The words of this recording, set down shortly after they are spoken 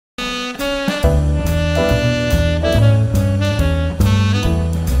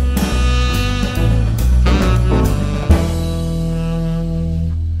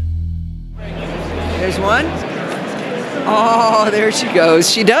Oh, there she goes.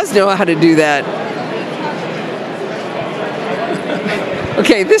 She does know how to do that.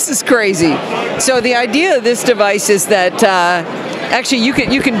 Okay, this is crazy. So the idea of this device is that actually you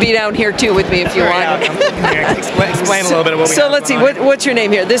can be down here too with me if you want. Explain a little bit of what we So have let's see. going on. What's your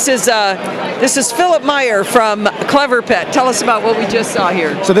name here? This is Philip Meier from CleverPet. Tell us about what we just saw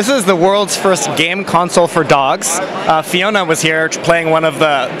here. So this is the world's first game console for dogs. Fiona was here playing one of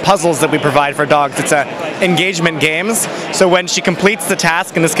the puzzles that we provide for dogs. It's engagement games. So when she completes the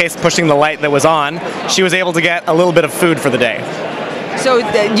task, in this case pushing the light that was on, she was able to get a little bit of food for the day. So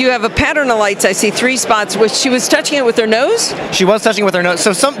you have a pattern of lights. I see 3 spots. She was touching it with her nose? She was touching it with her nose.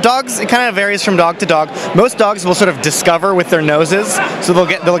 So some dogs, it kind of varies from dog to dog. Most dogs will sort of discover with their noses. So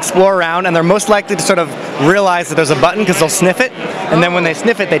they'll explore around, and they're most likely to sort of realize that there's a button because they'll sniff it. And then when they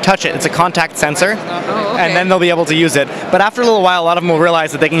sniff it, they touch it. It's a contact sensor. Oh, okay. And then they'll be able to use it. But after a little while, a lot of them will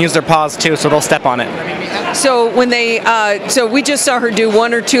realize that they can use their paws too, so they'll step on it. So when they, so we just saw her do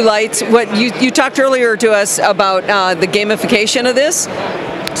 1 or 2 lights. What you talked earlier to us about the gamification of this.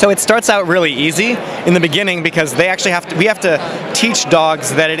 So it starts out really easy in the beginning because we have to teach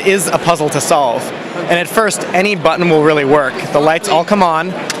dogs that it is a puzzle to solve. And at first, any button will really work. The lights all come on,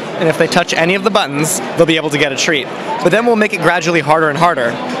 and if they touch any of the buttons, they'll be able to get a treat. But then we'll make it gradually harder and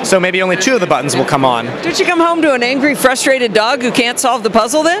harder. So maybe only 2 of the buttons will come on. Did you come home to an angry, frustrated dog who can't solve the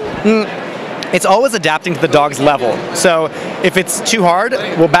puzzle then? It's always adapting to the dog's level. So if it's too hard,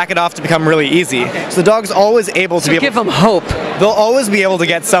 we'll back it off to become really easy. So the dog's always able to Give them hope. They'll always be able to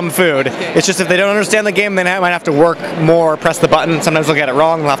get some food. It's just if they don't understand the game, they might have to work more, press the button. Sometimes they'll get it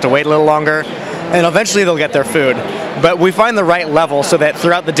wrong, they'll have to wait a little longer. And eventually they'll get their food. But we find the right level so that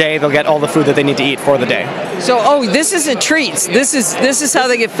throughout the day they'll get all the food that they need to eat for the day. So, this isn't treats. This is how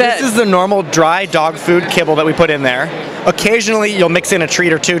they get fed. This is the normal dry dog food kibble that we put in there. Occasionally you'll mix in a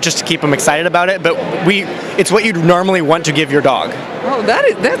treat or 2 just to keep them excited about it, but it's what you'd normally want to give your dog. Oh,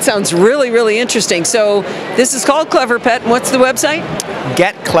 that sounds really, really interesting. So this is called CleverPet. What's the website?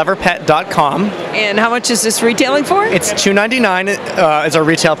 GetCleverPet.com. And how much is this retailing for? It's $2.99 is our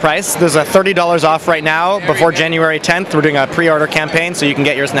retail price. There's a $30 off right now before January 10th. We're doing a pre-order campaign, so you can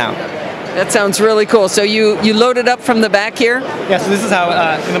get yours now. That sounds really cool. So you load it up from the back here? Yeah, so this is how,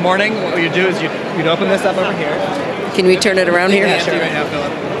 in the morning, what you do is you'd open this up over here. Can we turn it around here? Yeah, sure. Right now, Philip.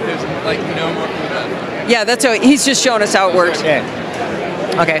 There's no more food on. Yeah, that's how he's just showing us how it works. Yeah.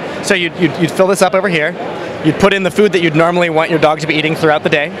 Okay, so you'd fill this up over here. You'd put in the food that you'd normally want your dog to be eating throughout the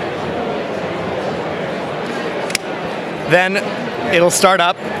day. Then it'll start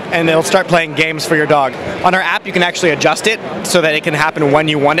up and it'll start playing games for your dog. On our app, you can actually adjust it so that it can happen when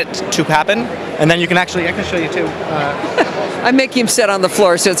you want it to happen. And then you can actually, I can show you too. I'm making him sit on the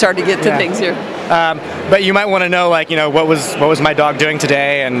floor, so it's hard to get to things here. But you might want to know, like, what was my dog doing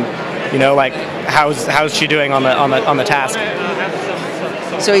today, and like how's she doing on the task.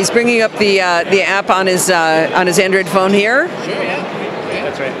 So he's bringing up the app on his Android phone here. Sure, yeah.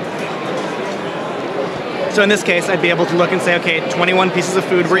 That's right. So in this case, I'd be able to look and say, okay, 21 pieces of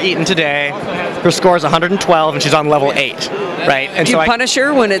food were eaten today. Her score is 112, and she's on level 8, right? And Do you punish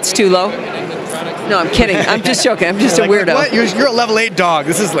her when it's too low? No, I'm kidding. I'm just joking. I'm just a weirdo. What? You're a level 8 dog.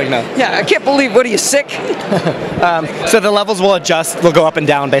 This is like, no. Yeah, I can't believe. What are you, sick? So the levels will adjust. They'll go up and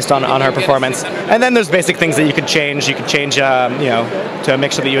down based on her performance. And then there's basic things that you could change. You could change, to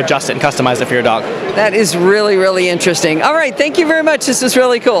make sure that you adjust it and customize it for your dog. That is really, really interesting. All right, thank you very much. This is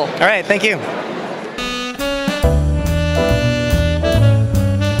really cool. All right, thank you.